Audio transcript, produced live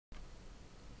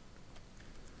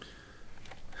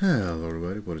Hello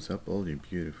everybody, what is up all you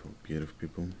beautiful, beautiful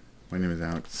people? My name is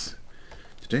Alex.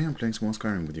 Today I'm playing some more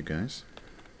Skyrim with you guys.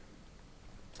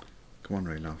 Come on,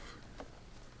 Rayloff.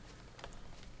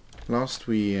 Last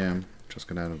we just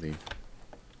got out of the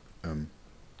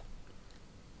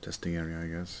testing area, I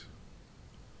guess.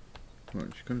 What,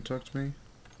 you gonna talk to me?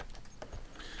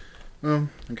 Well,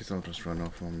 I guess I'll just run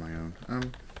off on my own.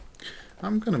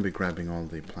 I'm gonna be grabbing all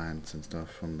the plants and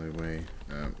stuff on the way.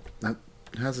 That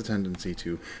has a tendency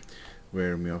to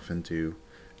wear me off into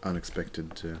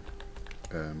unexpected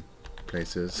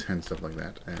places and stuff like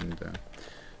that, and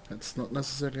that's not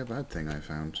necessarily a bad thing, I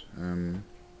found. I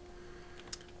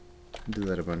did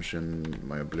that a bunch in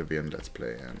my Oblivion Let's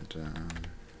Play,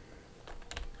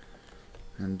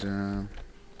 and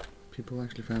people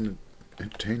actually found it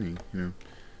entertaining, you know,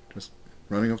 just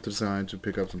running off to the side to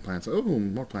pick up some plants. Oh,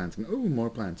 more plants, and oh, more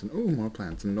plants, and oh, more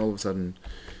plants, and all of a sudden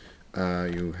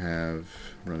you have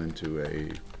run into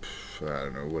a, I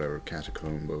don't know, whatever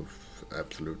catacomb of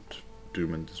absolute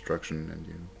doom and destruction, and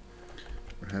you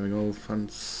are having all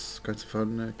kinds of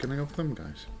fun killing off them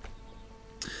guys.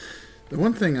 The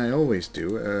one thing I always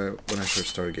do when I first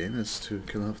start a game is to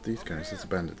kill off these guys. There's a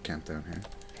bandit camp down here.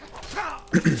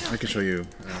 I can show you,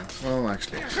 well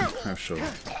actually, I've shown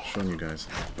you guys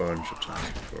a bunch of times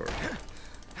before.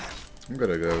 I'm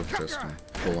gonna go just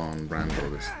full on Rambo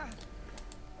this.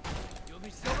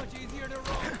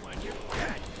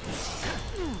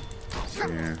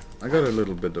 Yeah, I got a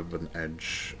little bit of an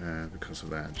edge because of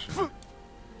that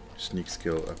sneak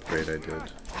skill upgrade I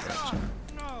did.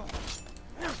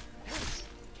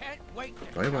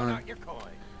 But, bye bye.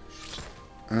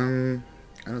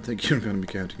 I don't think you're gonna be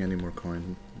counting any more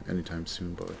coin anytime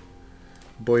soon, boy.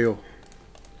 Boyo.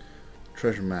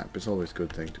 Treasure map is always a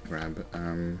good thing to grab.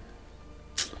 I'm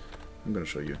gonna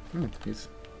show you. Oh, he's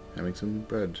having some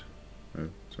bread.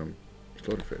 Some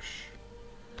slaughterfish.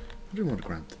 I didn't want to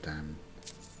grab the damn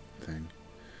thing.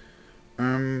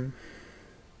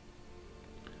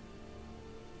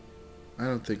 I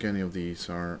don't think any of these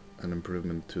are an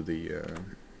improvement to the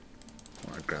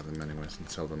well, I grab them anyways and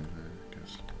sell them, I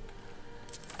guess.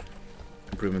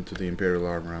 Improvement to the Imperial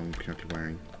armor I'm currently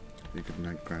wearing. You could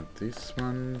not grab this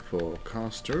one for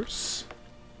casters.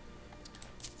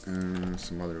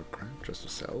 Some other crap just to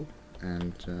sell.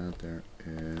 And there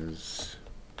is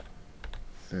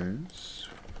this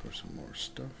for some more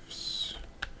stuffs.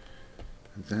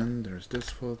 And then there's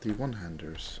this for the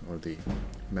one-handers, or the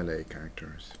melee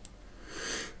characters.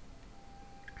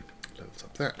 Levels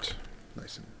up that.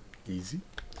 Nice and easy.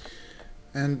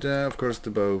 And of course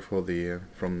the bow for the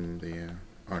from the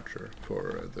archer,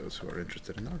 for those who are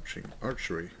interested in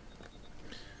archery,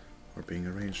 or being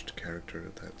a ranged character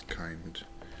of that kind.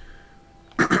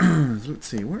 Let's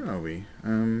see, where are we?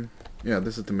 Yeah,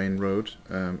 this is the main road.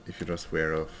 If you just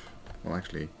wear off, well,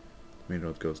 actually, the main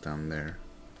road goes down there,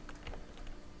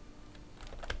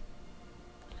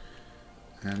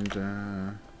 and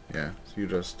yeah, so you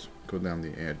just go down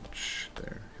the edge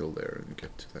there, hill there, and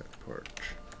get to that part.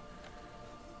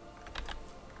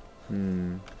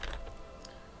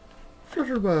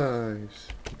 Flutterbuys!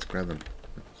 Let's grab them.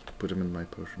 Let's put them in my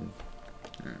potion.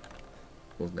 Yeah,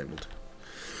 wasn't able to.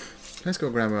 Let's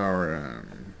go grab our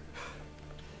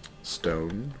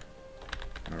stone,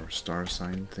 our star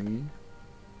sign thingy,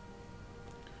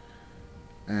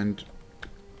 and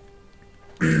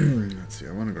let's see,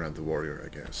 I want to grab the warrior, I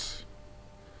guess.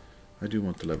 I do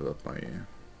want to level up my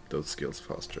those skills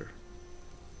faster.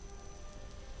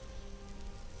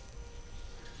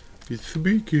 It's the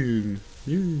beacon!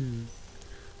 Yeah! And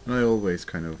I always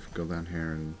kind of go down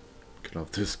here and kill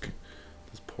off this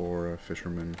poor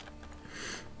fisherman.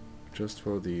 Just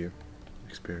for the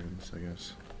experience, I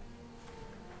guess.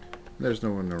 There's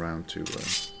no one around to,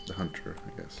 the hunter,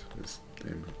 I guess, his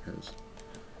name is.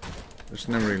 There's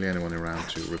never really anyone around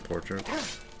to report the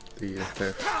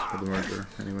theft or the murder,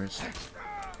 anyways.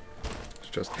 It's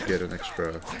just to get an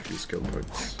extra few skill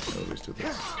points. I always do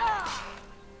this.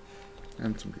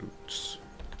 And some loots.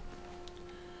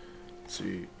 Let's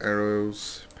see,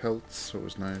 arrows, pelts,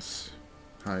 always nice.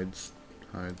 Hides,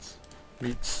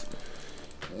 meats.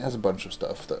 It has a bunch of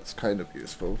stuff that's kind of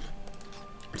useful.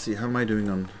 Let's see, how am I doing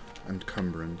on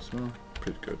encumbrance? Well,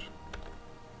 pretty good.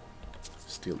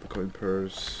 Steal the coin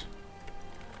purse.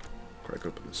 Crack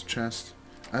open this chest.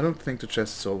 I don't think the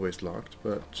chest is always locked,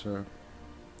 but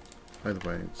either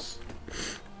way, it's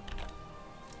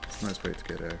a nice way to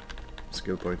get a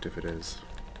skill point if it is.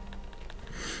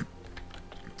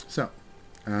 So,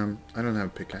 I don't have a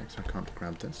pickaxe, I can't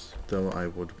grab this, though I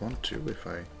would want to if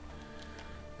I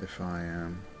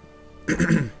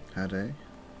had a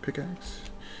pickaxe.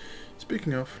 It's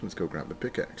Speaking of, let's go grab the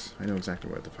pickaxe. I know exactly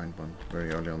where to find one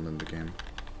very early on in the game.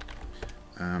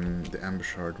 The Amber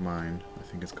Shard Mine, I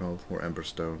think it's called, or Ember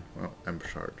Stone. Well, Ember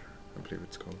Shard, I believe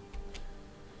it's called.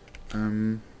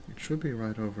 It should be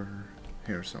right over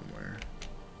here somewhere.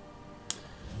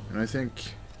 And I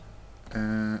think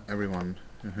everyone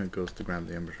goes to grab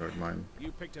the Ember Shard Mine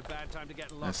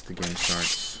as the game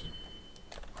starts.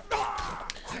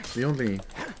 The only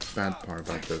bad part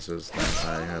about this is that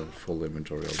I have full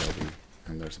inventory already,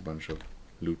 and there's a bunch of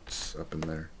loots up in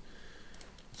there.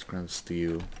 Let's grab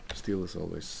steel. Steel is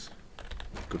always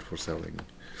good for selling.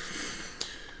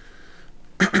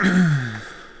 I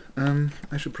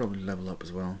should probably level up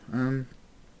as well.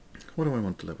 What do I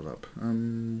want to level up?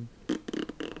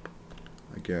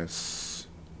 I guess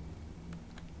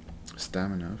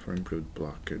stamina for improved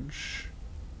blockage.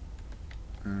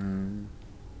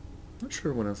 Not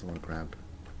sure what else I want to grab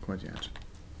quite yet.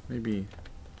 Maybe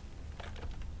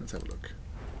let's have a look.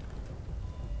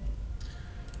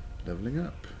 Leveling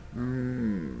up.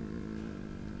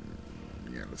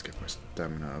 Yeah, let's get my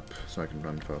stamina up so I can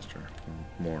run faster. Well,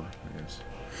 more, I guess.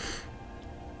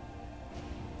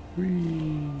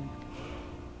 Whee!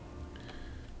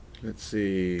 Let's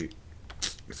see.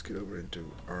 Let's get over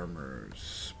into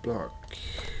armors. Block.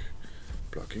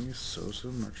 Blocking is so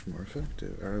much more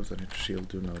effective. Arrows that hit shield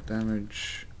do no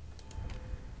damage.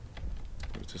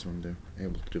 What does this one do?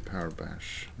 Able to do power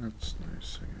bash. That's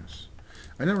nice, I guess.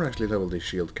 I never actually leveled a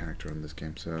shield character in this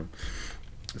game, so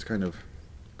it's kind of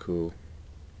cool.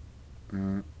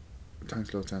 Time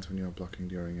slow stands when you are blocking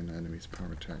during an enemy's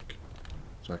power attack.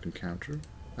 So I can counter.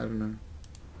 I don't know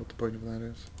what the point of that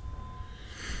is.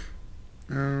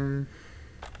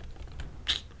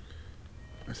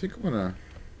 I think I wanna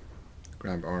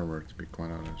grab armor, to be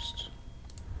quite honest.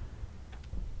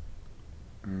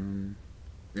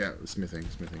 Yeah, smithing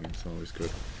is always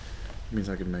good. It means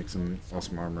I can make some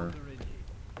awesome armor.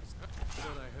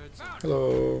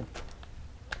 Hello.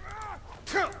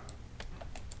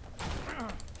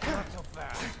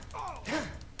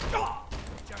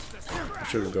 I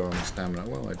should have gone stamina.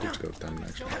 Well, I did go stamina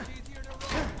actually.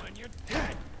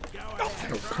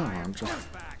 Oh, come on, just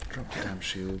drop the damn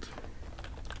shield.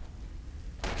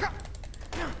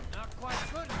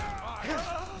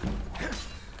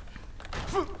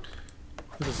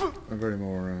 This is a very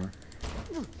more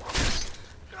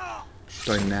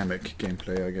dynamic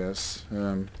gameplay, I guess.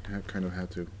 I kind of had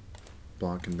to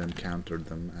block and then counter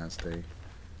them as they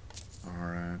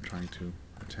are trying to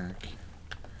attack.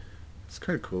 It's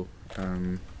kind of cool.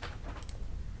 It's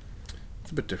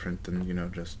a bit different than, you know,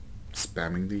 just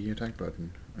spamming the attack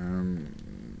button.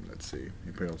 Let's see.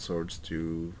 Imperial Swords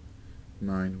do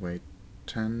 9, weight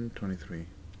 10, 23.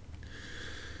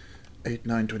 8,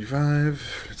 9,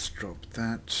 25. Let's drop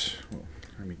that. Well,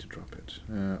 I mean to drop it.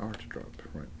 R to drop,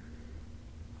 right.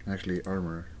 Actually,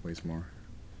 armor weighs more.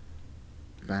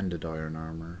 Banded iron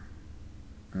armor.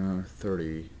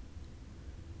 30,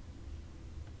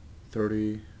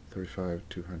 35,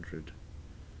 200.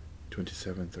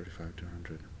 27, 35,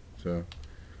 200. So,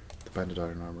 the banded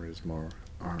iron armor is more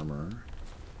armor.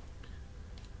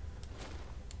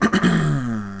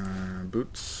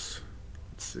 Boots.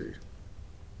 Let's see.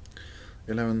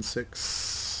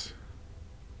 11.6.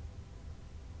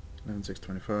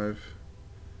 11.625.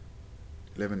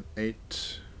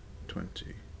 11.8.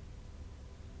 20.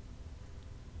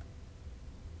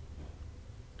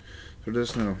 So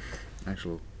there's no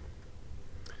actual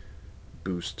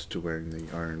boost to wearing the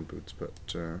iron boots,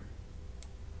 but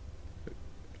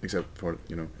except for,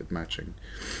 you know, it matching.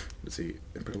 Let's see,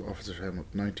 Imperial Officer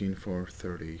Helmet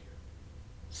 19.430.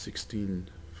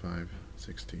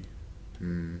 16.560.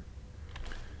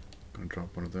 Gonna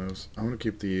drop one of those. I want to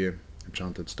keep the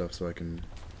enchanted stuff so I can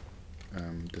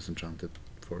disenchant it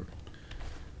for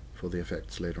the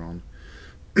effects later on.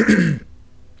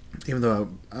 Even though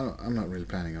I'm not really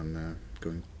planning on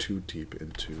going too deep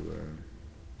into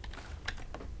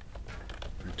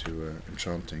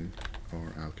enchanting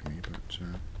or alchemy, but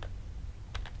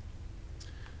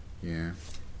yeah,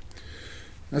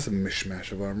 that's a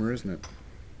mishmash of armor, isn't it?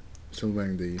 Still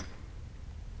wearing the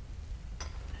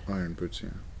iron boots,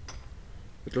 yeah.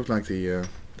 It looked like the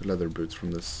leather boots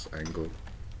from this angle.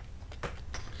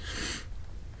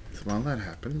 So while that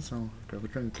happens, I'll grab a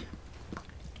drink.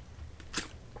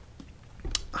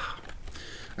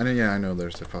 And then, yeah, I know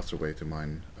there's a faster way to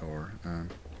mine ore.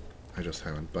 I just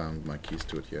haven't bound my keys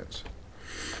to it yet.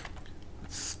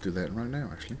 Let's do that right now,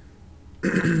 actually.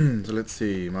 So let's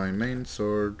see, my main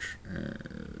sword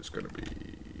is gonna be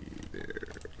there.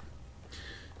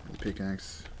 And the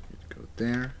pickaxe, you go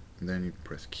there, and then you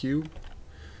press Q.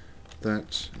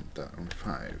 That and that on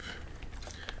 5.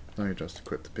 Now you just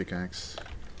equip the pickaxe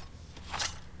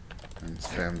and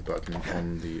spam the button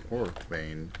on the orc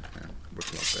vein, and it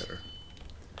works a lot better.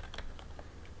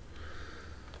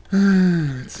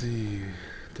 Let's see.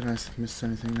 Did I miss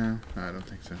anything now? No, I don't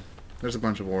think so. There's a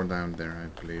bunch of ore down there, I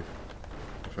believe,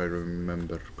 if I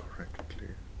remember correctly. I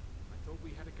thought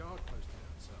we had a guard posted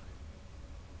outside.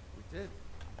 We did.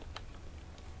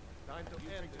 Time to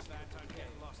end this. Time to get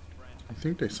lost, friend. I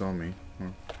think they saw me,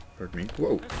 or heard me.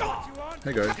 Whoa!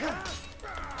 Hey guys.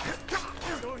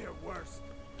 Do your worst.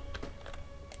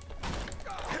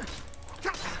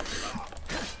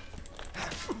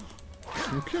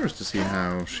 I'm curious to see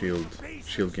how shield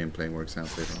gameplay works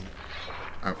out later on.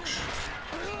 Ouch.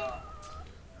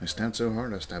 I stabbed so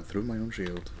hard I stabbed through my own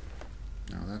shield.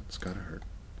 Now that's gotta hurt.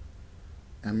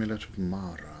 Amulet of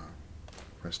Mara.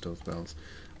 Resto spells.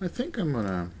 I think I'm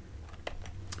gonna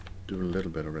do a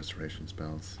little bit of restoration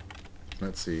spells.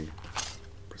 Let's see.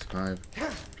 Press 5.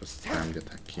 Just spam the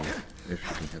attack key if you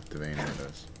can hit the vein with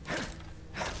us.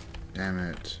 Damn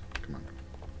it. Come on.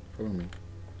 Follow me.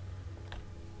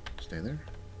 Stay there.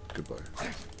 Good boy.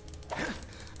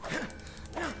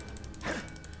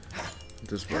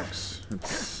 This works.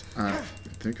 It's. I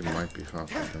think it might be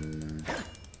faster than.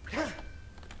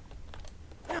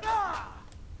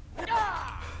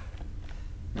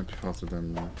 Might be faster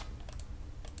than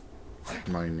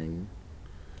mining.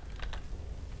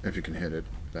 If you can hit it,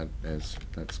 that's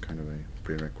kind of a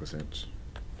prerequisite.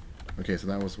 Okay, so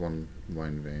that was one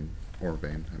vein,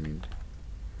 I mean.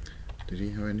 Did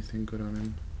he have anything good on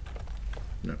him?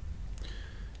 No.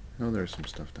 Oh, there's some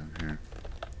stuff down here.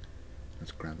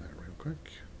 Let's grab that real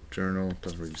quick. Journal,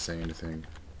 doesn't really say anything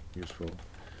useful.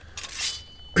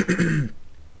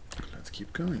 Let's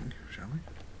keep going, shall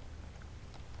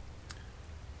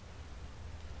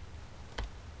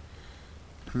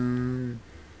we?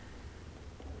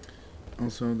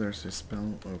 Also, there's a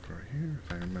spell over here,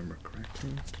 if I remember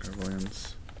correctly.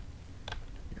 Clairvoyance.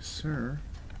 Yes, sir.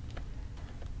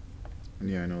 And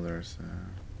yeah, I know there's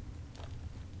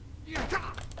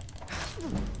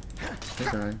Hey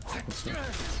guy, what's up?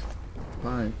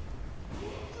 Bye.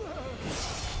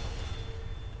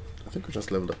 I think we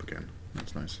just leveled up again.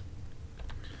 That's nice.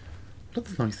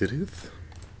 That's nice it is.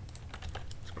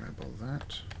 Let's grab all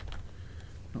that.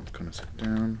 Not gonna sit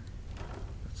down.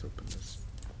 Let's open this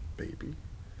baby.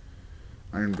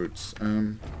 Iron boots.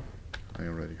 I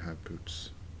already have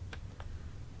boots.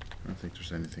 I don't think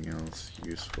there's anything else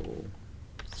useful,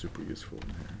 super useful in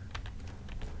here.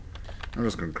 I'm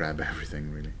just gonna grab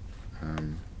everything, really.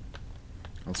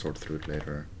 I'll sort through it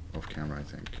later, off camera, I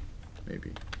think.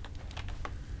 Maybe.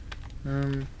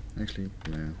 Actually,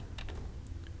 no.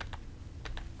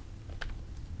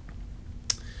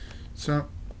 So,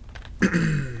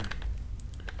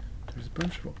 there's a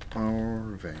bunch of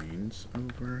ore veins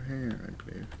over here, I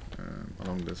believe,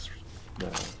 along this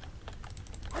wall.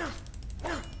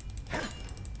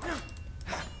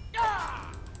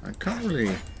 I can't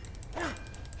really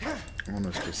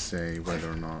honestly say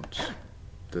whether or not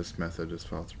this method is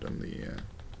faster than the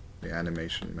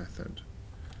animation method,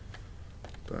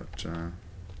 but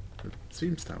it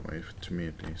seems that way, to me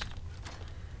at least.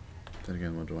 Then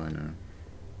again, what do I know?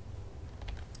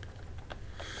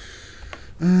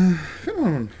 If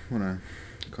anyone wanna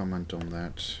comment on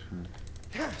that,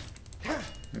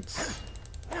 it's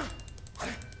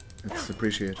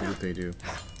appreciated if they do.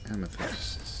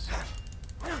 Amethysts.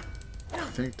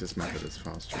 I think this method is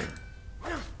faster.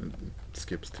 It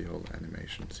skips the whole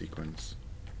animation sequence.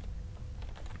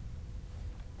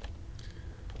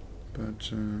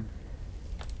 But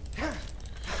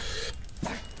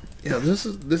yeah, this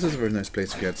is a very nice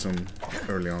place to get some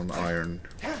early on iron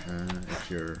if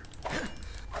you're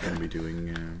going to be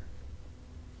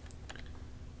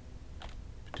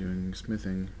doing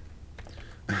smithing.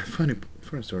 Funny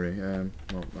story. Well,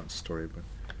 not story, but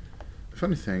the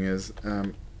funny thing is,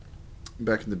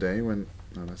 back in the day when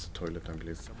that's a toilet, I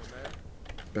believe.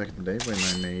 Back in the day when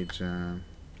I made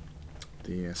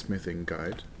the smithing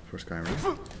guide for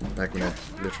Skyrim, back when it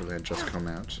literally had just come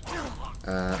out,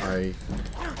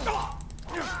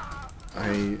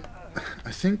 I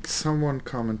think someone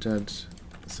commented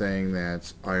saying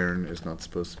that iron is not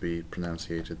supposed to be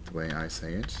pronunciated the way I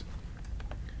say it,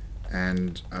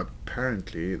 and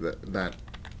apparently that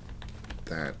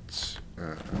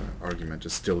argument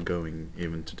is still going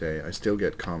even today. I still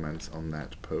get comments on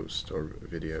that post or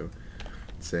video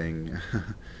saying,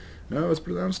 no, it's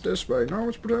pronounced this way, no,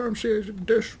 it's pronounced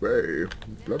this way,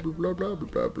 blah blah blah blah blah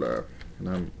blah blah,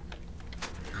 and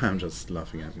I'm just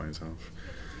laughing at myself,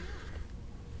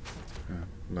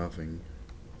 laughing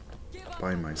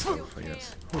by myself, I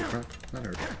guess. Oh crap, that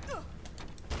hurt.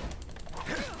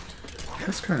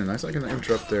 That's kind of nice. I can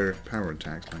interrupt their power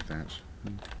attacks like that.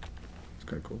 It's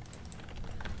kind of cool.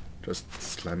 Just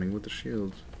slamming with the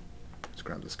shield. Let's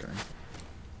grab this guy.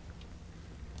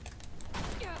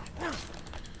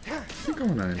 I think I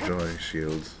want to enjoy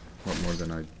shield a lot more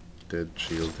than I did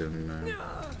shield in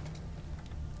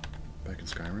back in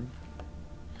Skyrim.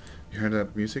 You heard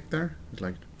that music there? It's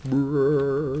like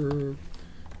it'd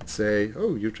say,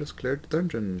 "Oh, you just cleared the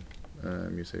dungeon."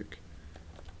 Music,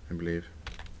 I believe.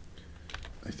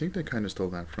 I think they kind of stole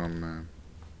that from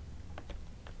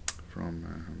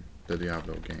the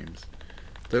Diablo games.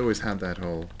 They always had that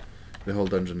the whole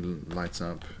dungeon lights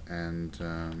up and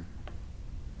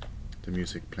the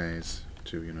music plays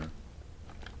to, you know,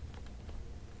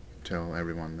 tell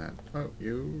everyone that, oh,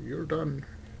 you're done.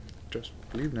 Just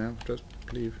leave now. Just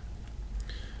leave.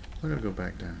 I'm gonna go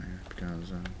back down here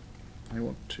because I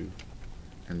want to,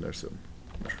 and there's some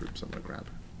mushrooms I'm gonna grab.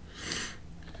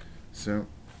 So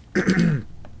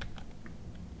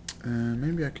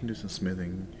maybe I can do some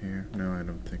smithing here. No, I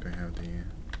don't think I have the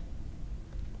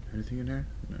anything in here.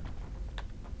 No,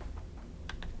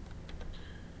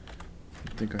 I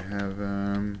think I have.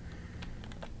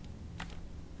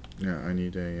 Yeah, I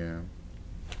need a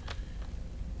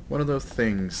one of those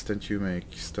things that you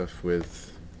make stuff with.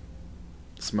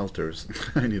 Smelters.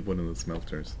 I need one of those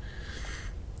smelters.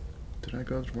 Did I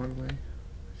go the wrong way?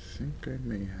 I think I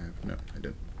may have. No, I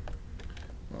didn't.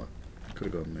 Well, I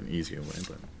could have gone an easier way,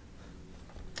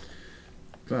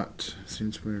 but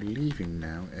since we're leaving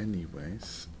now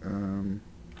anyways,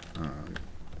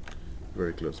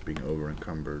 very close to being over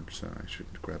encumbered, so I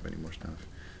shouldn't grab any more stuff.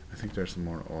 I think there's some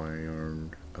more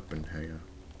iron up in here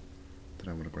that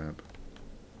I want to grab.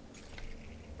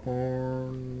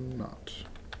 Or not.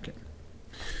 Okay.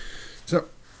 So,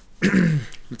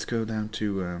 let's go down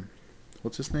to,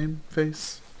 what's his name?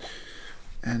 Face?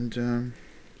 And,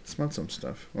 smelt some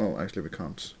stuff. Well, actually we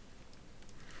can't.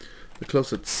 The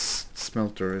closest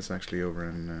smelter is actually over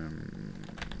in,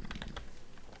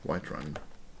 Whiterun,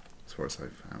 as far as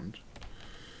I've found.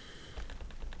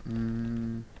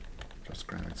 Just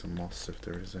grabbing some moss if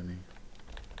there is any.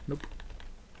 Nope.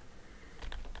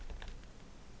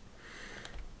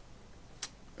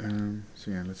 So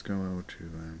yeah, let's go over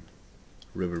to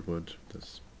Riverwood,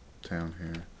 this town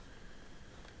here,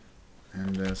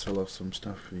 and sell off some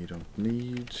stuff we don't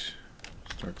need.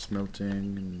 Start smelting,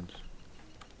 and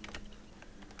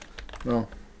well,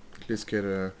 at least get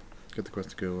the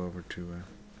quest to go over to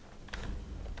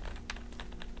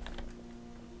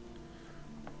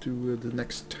the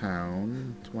next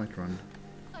town, to Whiterun.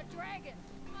 A dragon!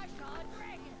 I saw a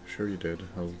dragon! Sure you did.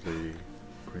 Oh, the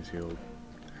crazy old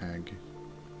hag.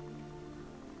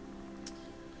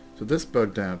 So this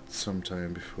bugged out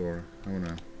sometime before. I want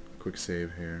a quick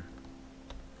save here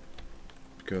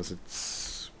because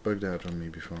it's bugged out on me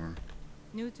before.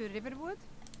 New to Riverwood?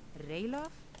 Rayloff?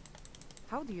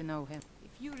 How do you know him?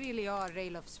 If you really are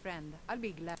Rayloff's friend, I'll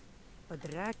be glad. But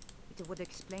it would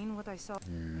explain what I saw.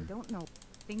 Yeah. I don't know.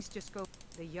 Things just go.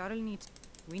 The Jarl needs.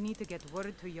 We need to get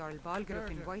word to Jarl Balgruuf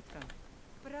in Whiterun.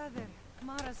 Brother,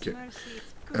 Mara's Okay. mercy.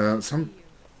 It's good to see you.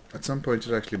 At some point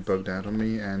it actually bugged out on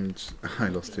me and I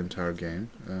lost the entire game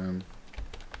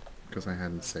because I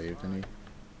hadn't saved any.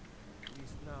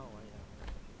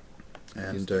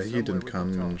 And he didn't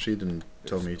come and she didn't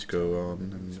tell me to go on,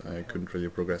 and I couldn't really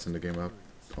progress in the game at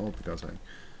all because I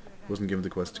wasn't given the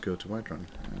quest to go to Whiterun.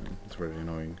 It's very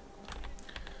annoying.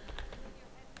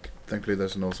 Thankfully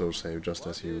there's an also save just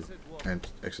as you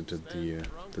exited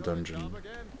the dungeon.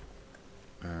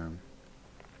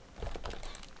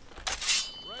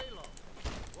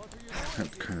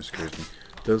 That kind of scares me.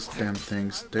 Those damn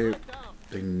things, they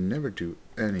never do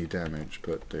any damage,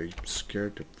 but they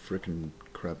scared the freaking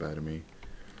crap out of me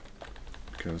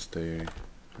because they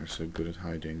are so good at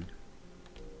hiding.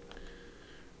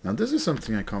 Now this is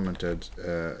something I commented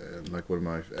like one of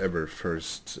my ever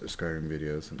first Skyrim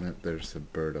videos, and that there's a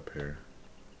bird up here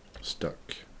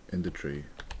stuck in the tree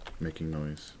making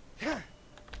noise.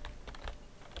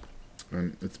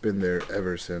 And it's been there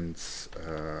ever since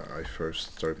I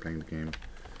first started playing the game.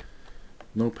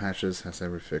 No patches has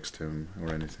ever fixed him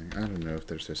or anything. I don't know if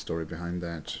there's a story behind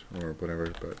that or whatever,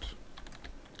 but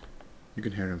you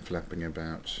can hear him flapping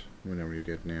about whenever you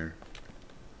get near.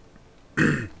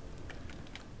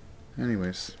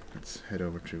 Anyways, let's head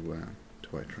over to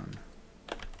Whiterun.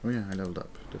 Oh yeah, I leveled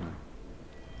up, didn't I?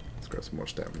 Let's grab some more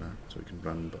stamina so we can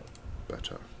run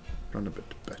better. Run a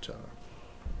bit better.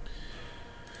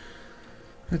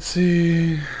 Let's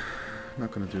see.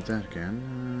 Not gonna do that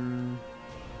again.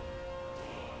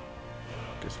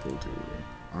 Guess we'll do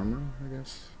armor, I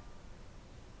guess.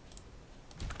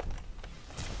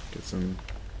 Get some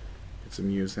get some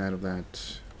use out of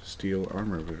that steel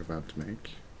armor we're about to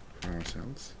make for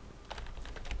ourselves.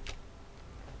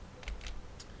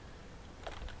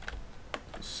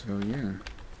 So yeah.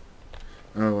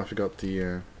 Oh, I forgot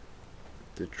the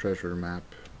treasure map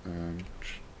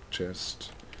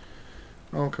chest.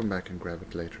 I'll come back and grab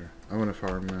it later. I want to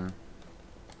farm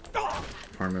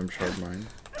them shard mine.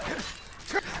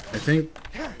 I think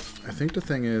the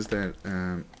thing is that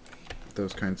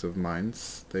those kinds of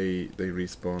mines they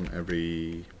respawn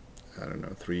every, I don't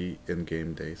know, 3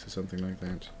 in-game days or something like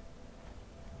that.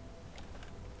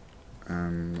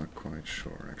 I'm not quite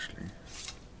sure actually.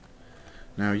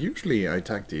 Now usually I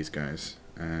attack these guys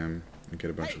and get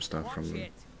a bunch of stuff from them,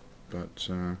 but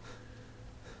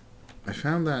I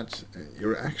found that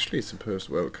you're actually supposed,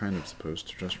 well, kind of supposed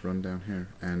to just run down here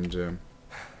and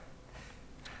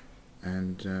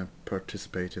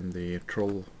participate in the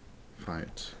troll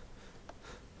fight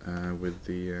with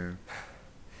the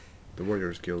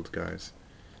Warriors Guild guys.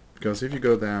 Because if you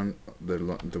go down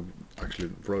the actual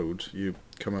road, you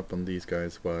come up on these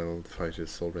guys while the fight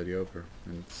is already over,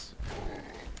 and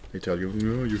they tell you,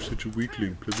 "No, you're such a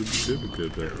weakling." Blah, blah, blah, blah,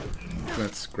 blah, blah.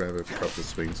 Let's grab a couple of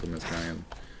swings on this guy, and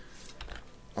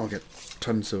I'll get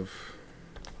tons of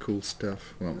cool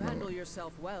stuff. Well, You handle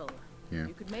yourself well. yeah.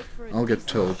 You could make for a I'll get decent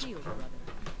told. shield, brother.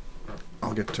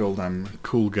 I'll get told I'm a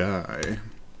cool guy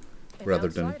An rather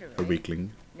than outsider, a eh?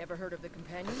 weakling. Never heard of the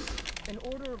companions? An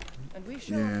order, and we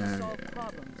show up Yeah, to solve yeah,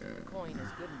 problems if the coin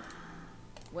is good enough.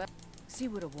 Well, see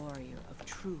what a warrior of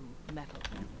true metal.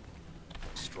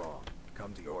 Strong.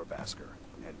 Come to your Basker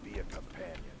and be a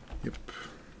companion. Yep.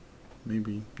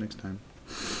 Maybe next time.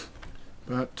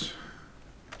 But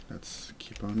let's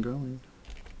keep on going.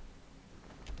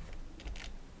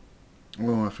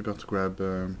 Oh, I forgot to grab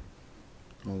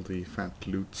all the fat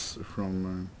loots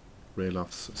from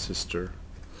Raylof's sister.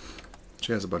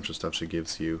 She has a bunch of stuff she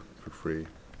gives you for free.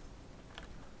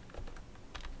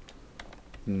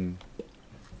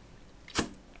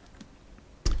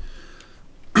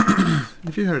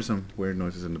 If you heard some weird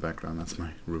noises in the background, that's my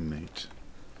roommate.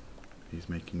 He's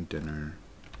making dinner.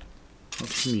 Not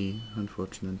for me,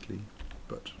 unfortunately,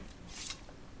 but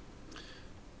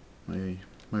my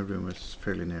room is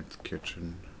fairly near the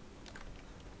kitchen,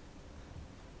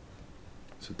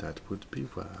 so that would be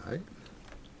why.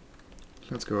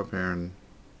 Let's go up here and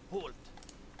Halt.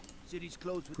 City's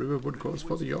closed with Riverwood calls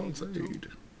for the Riverwood's Jarl's illegal too.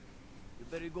 aid. You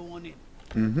better go on in.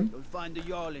 Mm-hmm. You'll find the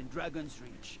Jarl in Dragon's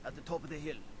Reach at the top of the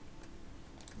hill.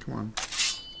 Come on.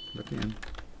 Let me in.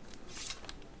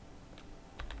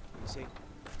 You see?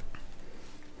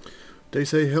 They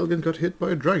say Helgen got hit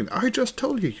by a dragon. I just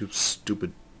told you, you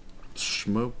stupid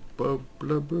schmo blah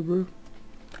blah blah blah.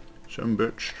 Some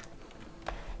bitch.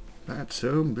 That's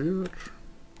some bitch.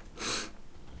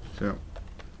 So,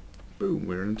 boom,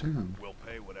 we're in town. We'll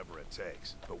pay whatever it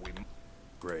takes, but we...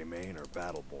 Grey Mane or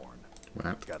Battleborn?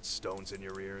 What? Got stones in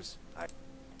your ears? I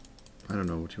don't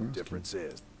know what you're asking. Difference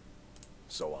is.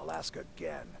 So I'll ask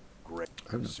again. Grey.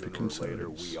 I'm not Sooner picking or later,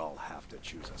 sides. we all have to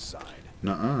choose a side.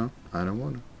 Nuh-uh, I don't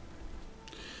wanna.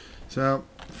 So,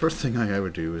 first thing I ever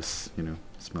do is, you know,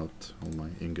 smelt all my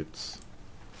ingots.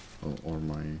 Or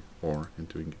my ore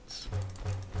into ingots.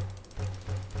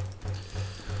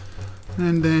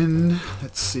 And then,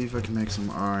 let's see if I can make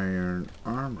some iron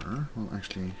armor. Well,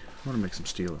 actually, I want to make some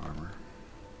steel armor.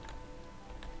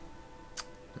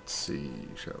 Let's see,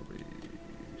 shall we?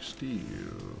 Steel.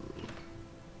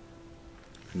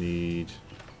 I need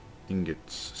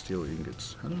ingots, steel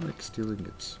ingots. How do I make steel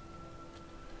ingots?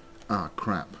 Ah,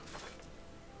 crap.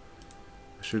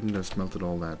 I shouldn't have smelted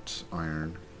all that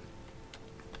iron.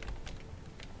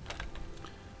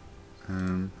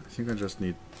 I think I just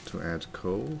need to add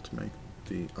coal to make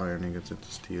the iron ingots into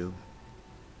steel.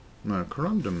 No,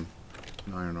 corundum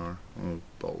iron ore. Oh,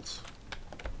 balls.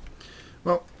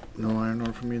 Well, no iron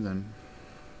ore for me then.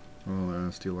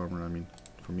 Well, steel armor, I mean,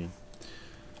 for me.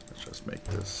 Let's just make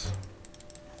this.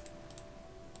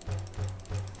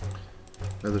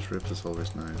 Leather strips is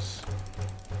always nice.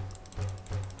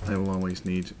 I will always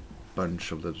need a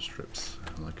bunch of leather strips,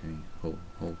 like a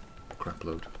whole crap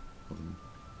load of them.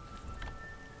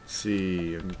 Let's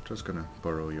see, I'm just gonna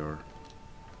borrow your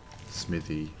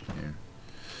smithy here.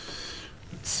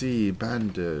 Let's see,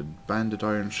 banded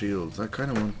iron shields. I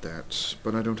kind of want that,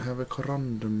 but I don't have a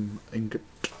corundum ingot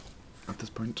at this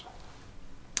point.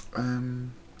 I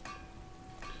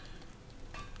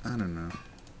don't know.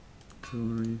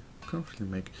 Jewelry. Can't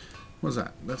really make. What's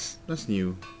that? That's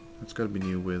new. That's gotta be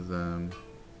new with the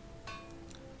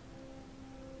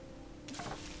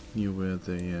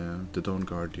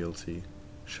Dawnguard DLC.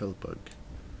 Shellbug.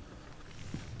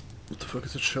 What the fuck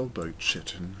is a shellbug?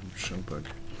 Shit, Shellbug.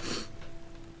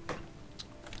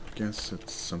 guess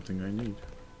it's something I need.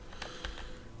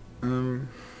 I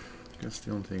guess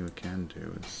the only thing we can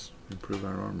do is improve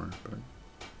our armor, but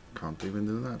I can't even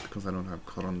do that because I don't have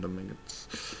corundum ingots.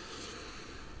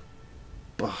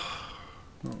 Bah.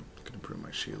 Oh, I can improve my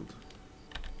shield.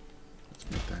 Let's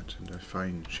make that into a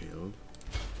fine shield.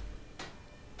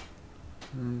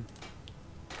 I'm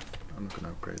not gonna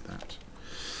upgrade that.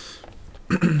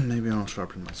 Maybe I'll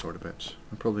sharpen my sword a bit.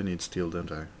 I probably need steel,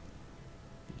 don't I?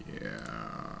 Yeah,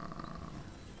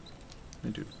 I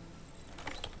do.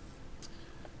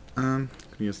 Can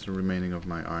use the remaining of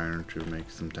my iron to make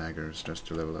some daggers just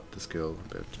to level up the skill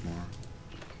a bit more.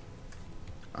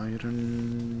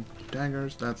 Iron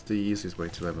daggers, that's the easiest way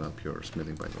to level up your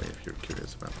smithing, by the way, if you're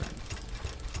curious about that.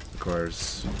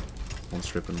 Requires 1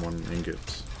 strip and 1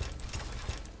 ingot.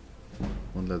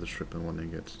 1 leather strip and 1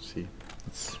 ingot. See,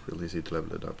 it's real easy to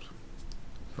level it up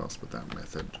fast with that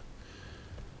method.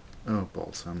 Oh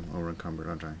balls, I'm over encumbered,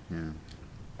 aren't I? Yeah.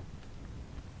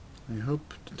 I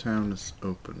hope the town is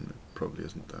open. It probably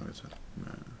isn't though, is it?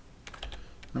 No.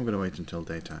 I'm gonna wait until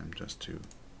daytime just to...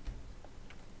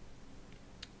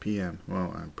 PM.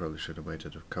 Well, I probably should have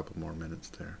waited a couple more minutes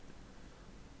there.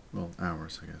 Well,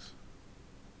 hours, I guess.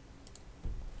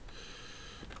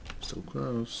 Still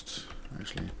closed,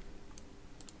 actually.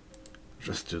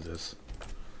 Just do this.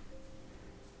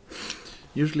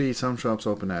 Usually some shops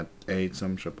open at 8,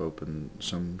 some shops open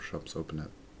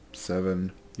at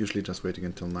 7. Usually just waiting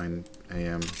until 9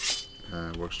 AM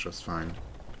works just fine.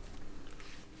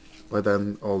 By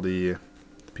then all the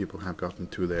people have gotten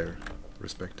to their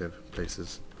respective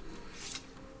places.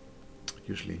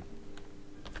 Usually.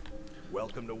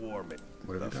 Welcome to Warming.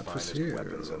 What have the you got for finest sale?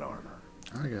 weapons and armor.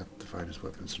 I got the finest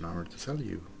weapons and armor to sell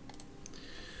you.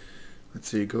 Let's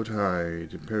see, goat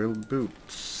hide, imperial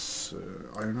boots,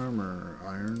 iron armor,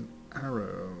 iron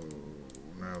arrow.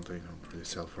 No, they don't really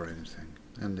sell for anything,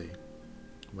 and they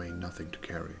weigh nothing to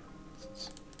carry.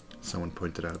 Someone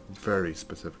pointed out very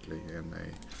specifically in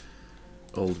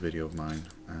a old video of mine.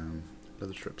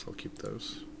 Leather strips, I'll keep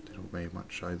those. They don't weigh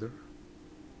much either.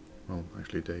 Well,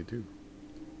 actually they do.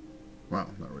 Well,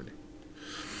 not really.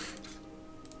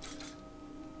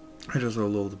 I just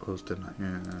rolled all the post, didn't I?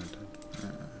 Yeah, I did.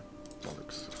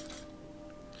 Bollocks.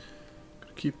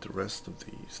 Gotta keep the rest of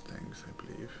these things, I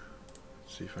believe.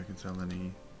 Let's see if I can sell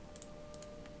any.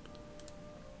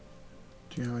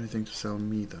 Do you have anything to sell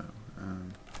me, though?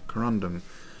 Corundum.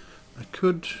 I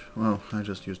could. Well, I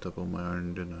just used up all my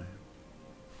iron, didn't I?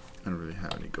 I don't really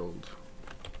have any gold.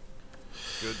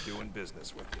 Good doing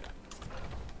business with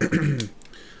you.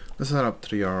 Let's head up to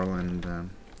the Jarl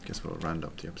and guess we'll round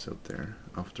up the episode there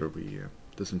after we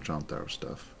disenchant our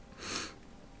stuff.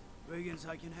 Brigands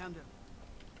I can handle.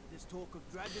 This talk of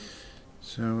dragons.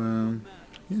 So,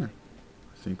 yeah.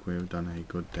 I think we've done a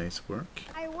good day's work.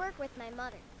 I work with my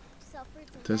mother. Sell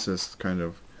fruits and This is kind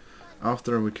of...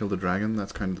 After we kill the dragon,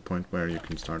 that's kind of the point where you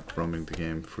can start roaming the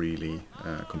game freely,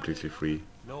 completely free.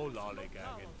 No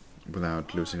lollygagging.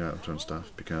 Without losing out on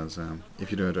stuff, because if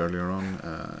you do it earlier on,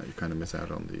 you kind of miss out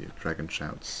on the dragon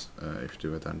shouts if you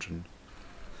do a dungeon,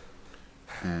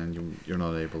 and you're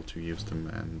not able to use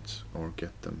them or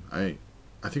get them. I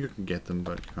think you can get them,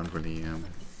 but you can't really.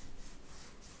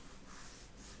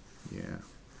 Yeah.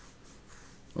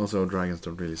 Also, dragons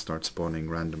don't really start spawning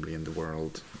randomly in the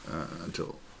world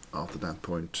until after that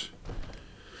point,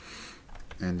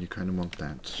 and you kind of want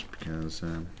that because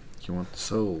you want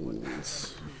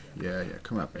souls. Yeah,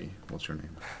 come at me. What's your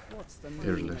name? What's the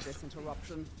meaning of this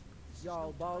interruption?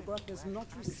 Jarl Balbrook is not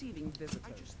receiving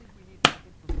visitors.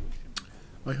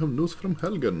 I have news from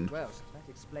Helgen. Well, that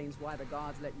explains why the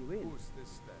guards let you in. Who's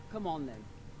this then? Come on then.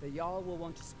 The Jarl will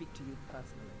want to speak to you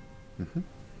personally. Mm-hmm.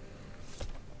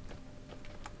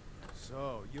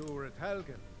 So, you were at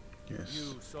Helgen? Yes.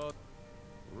 You saw...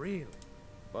 Really?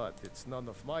 But it's none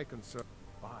of my concern.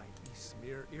 By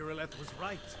Ismir, Irileth was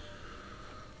right.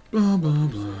 Blah blah So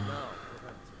blah. now,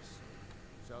 Proventus,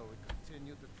 shall we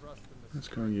continue to trust in the... Let's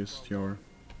go use your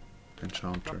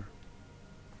enchanter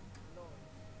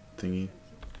thingy.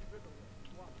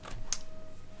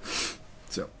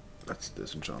 So, let's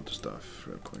disenchant the stuff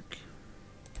real quick.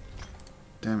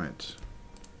 Damn it.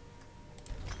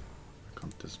 I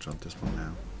can't disenchant this one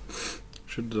now.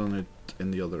 Should have done it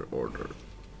in the other order.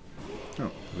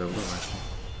 Oh, level up actually.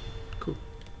 Cool,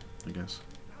 I guess.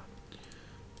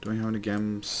 Do I have any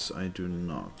gems? I do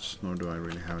not, nor do I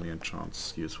really have any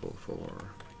enchants useful for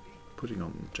putting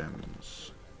on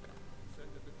gems. Send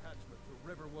a detachment to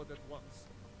Riverwood at once.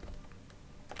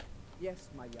 Yes,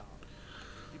 my Jarl.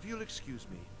 If you'll excuse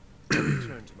me, I'll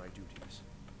return to my duties.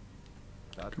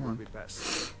 That Come would on. be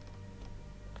best.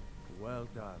 Well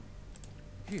done.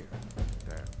 Here,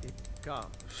 there. Come,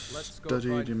 let's go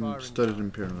find Studied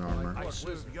Imperial armor. I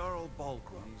serve Jarl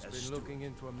Balgruuf He's as been steward. looking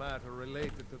into a matter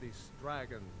related to these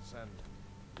dragons and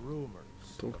rumors.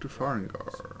 Talk to of dragons.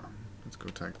 Farengar. Let's go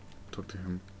talk to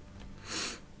him.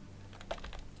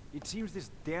 It seems this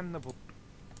damnable...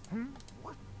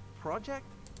 What? Project?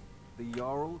 The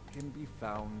Jarl can be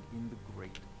found in the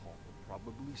Great Hall,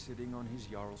 probably sitting on his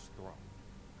Jarl's throne.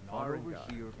 Far over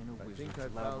Farengar, here in a I wizard's think I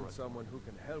found laboratory. someone who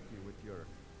can help you with your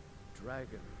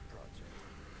dragon project.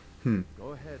 Hmm.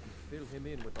 Go ahead and fill him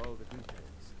in with all the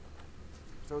details.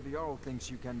 So the Jarl thinks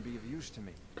you can be of use to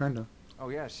me. Kinda. Oh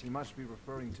yes, he must be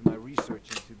referring to my research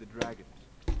into the dragons.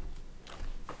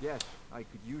 Yes, I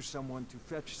could use someone to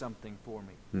fetch something for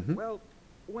me. Mm-hmm. Well,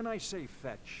 when I say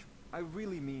fetch, I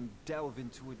really mean delve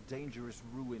into a dangerous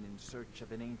ruin in search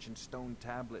of an ancient stone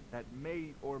tablet that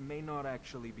may or may not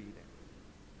actually be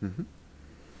there. Mm-hmm.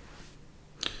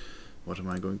 What am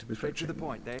I going to be Straight to fetching? the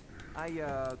point, eh?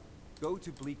 I go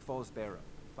to Bleak Falls Barrow.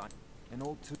 Fine. An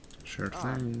old Sure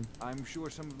thing. I'm sure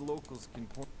some of the locals can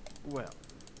point. Well,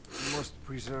 you must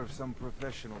preserve some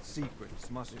professional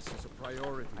secrets, must This is a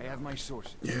priority. I have my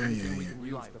sources. Yeah. We can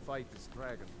use to fight this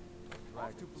dragon.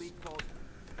 Off to Bleak Falls.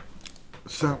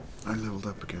 So, I leveled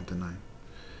up again, didn't I?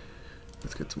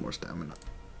 Let's get some more stamina.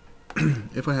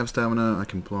 If I have stamina, I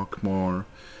can block more.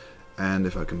 And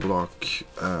if I can block,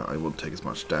 I won't take as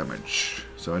much damage.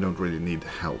 So I don't really need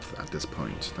health at this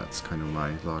point. That's kind of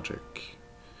my logic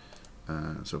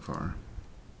so far.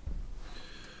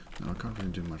 No, I can't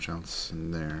really do much else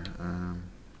in there.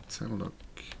 Let's have a look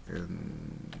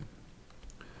in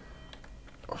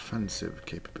offensive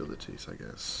capabilities, I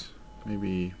guess.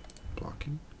 Maybe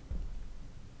blocking?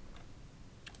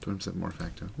 20% more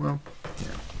effective. Well,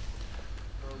 yeah.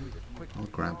 I'll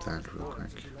grab that real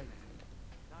quick.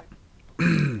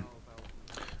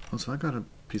 Also, I got a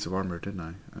piece of armor, didn't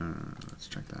I? Let's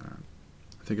check that out.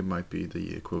 I think it might be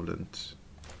the equivalent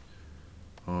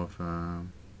of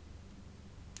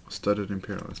studded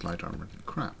Imperialist light armor.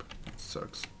 Crap, that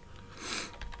sucks.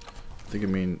 I think it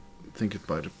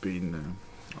might have been,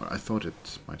 or I thought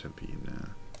it might have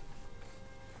been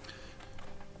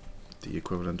the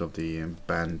equivalent of the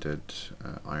banded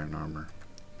iron armor.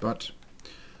 But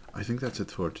I think that's it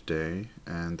for today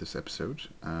and this episode.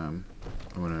 I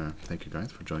want to thank you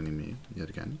guys for joining me yet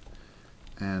again.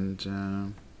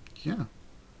 And yeah,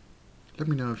 let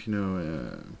me know if you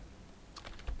know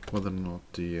whether or not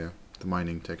the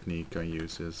mining technique I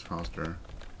use is faster,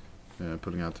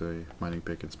 pulling out the mining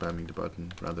pick and spamming the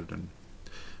button rather than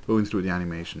going through the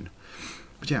animation.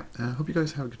 But yeah, hope you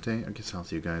guys have a good day. I guess I'll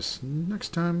see you guys next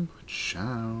time.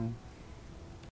 Ciao.